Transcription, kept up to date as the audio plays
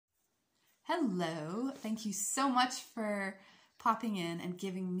Hello, thank you so much for popping in and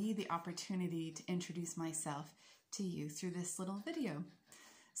giving me the opportunity to introduce myself to you through this little video.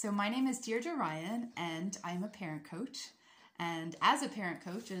 So my name is Deirdre Ryan and I'm a parent coach. And as a parent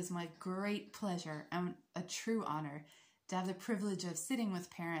coach, it is my great pleasure and a true honor to have the privilege of sitting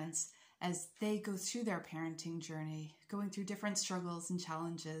with parents as they go through their parenting journey, going through different struggles and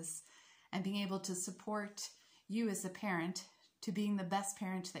challenges, and being able to support you as a parent to being the best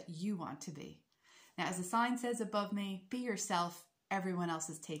parent that you want to be. Now, as the sign says above me, be yourself, everyone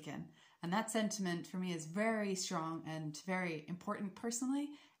else is taken. And that sentiment for me is very strong and very important personally,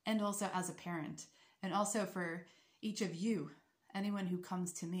 and also as a parent. And also for each of you, anyone who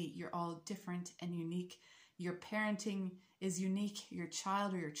comes to me, you're all different and unique. Your parenting is unique, your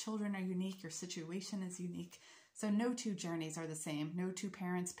child or your children are unique, your situation is unique. So no two journeys are the same, no two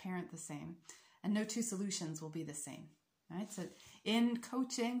parents parent the same, and no two solutions will be the same. Right? So in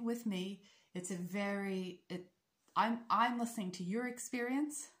coaching with me, it's I'm listening to your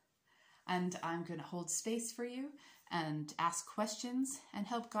experience, and I'm going to hold space for you and ask questions and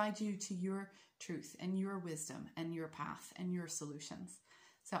help guide you to your truth and your wisdom and your path and your solutions.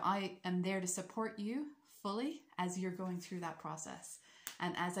 So I am there to support you fully as you're going through that process.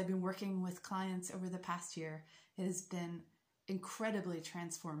 And as I've been working with clients over the past year, it has been incredibly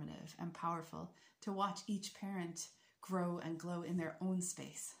transformative and powerful to watch each parent grow and glow in their own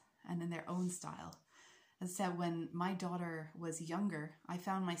space and in their own style. And so when my daughter was younger, I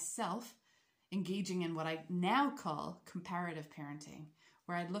found myself engaging in what I now call comparative parenting,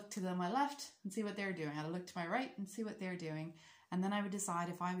 where I'd look to my left and see what they're doing. I'd look to my right and see what they're doing. And then I would decide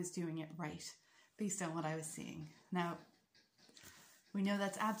if I was doing it right based on what I was seeing. Now, we know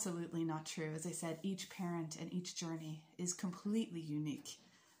that's absolutely not true. As I said, each parent and each journey is completely unique.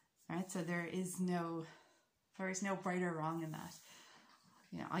 Right? So there is no right or wrong in that.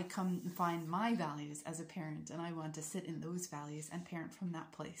 You know, I come and find my values as a parent, and I want to sit in those values and parent from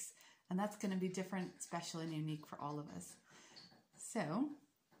that place. And that's going to be different, special, and unique for all of us. So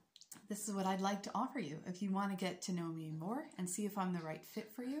this is what I'd like to offer you. If you want to get to know me more and see if I'm the right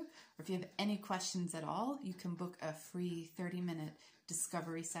fit for you, or if you have any questions at all, you can book a free 30-minute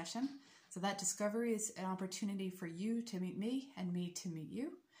discovery session. So that discovery is an opportunity for you to meet me and me to meet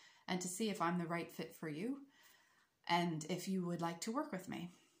you, and to see if I'm the right fit for you, and if you would like to work with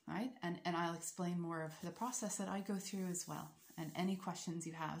me, right? And I'll explain more of the process that I go through as well. And any questions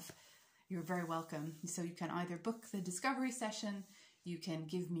you have, you're very welcome. So you can either book the discovery session, you can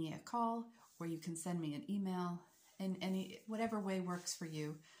give me a call, or you can send me an email, in whatever way works for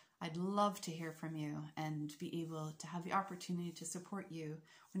you. I'd love to hear from you and be able to have the opportunity to support you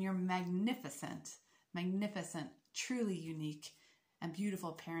on your magnificent, truly unique and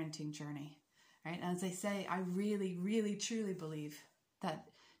beautiful parenting journey. Right? And as I say, I really, really, truly believe that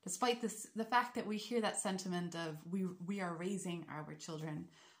despite the fact that we hear that sentiment of we are raising our children,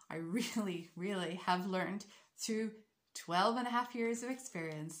 I really, really have learned through 12 and a half years of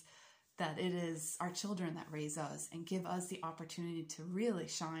experience that it is our children that raise us and give us the opportunity to really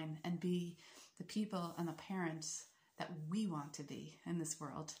shine and be the people and the parents that we want to be in this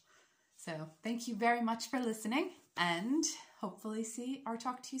world. So thank you very much for listening, and hopefully see or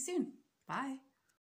talk to you soon. Bye.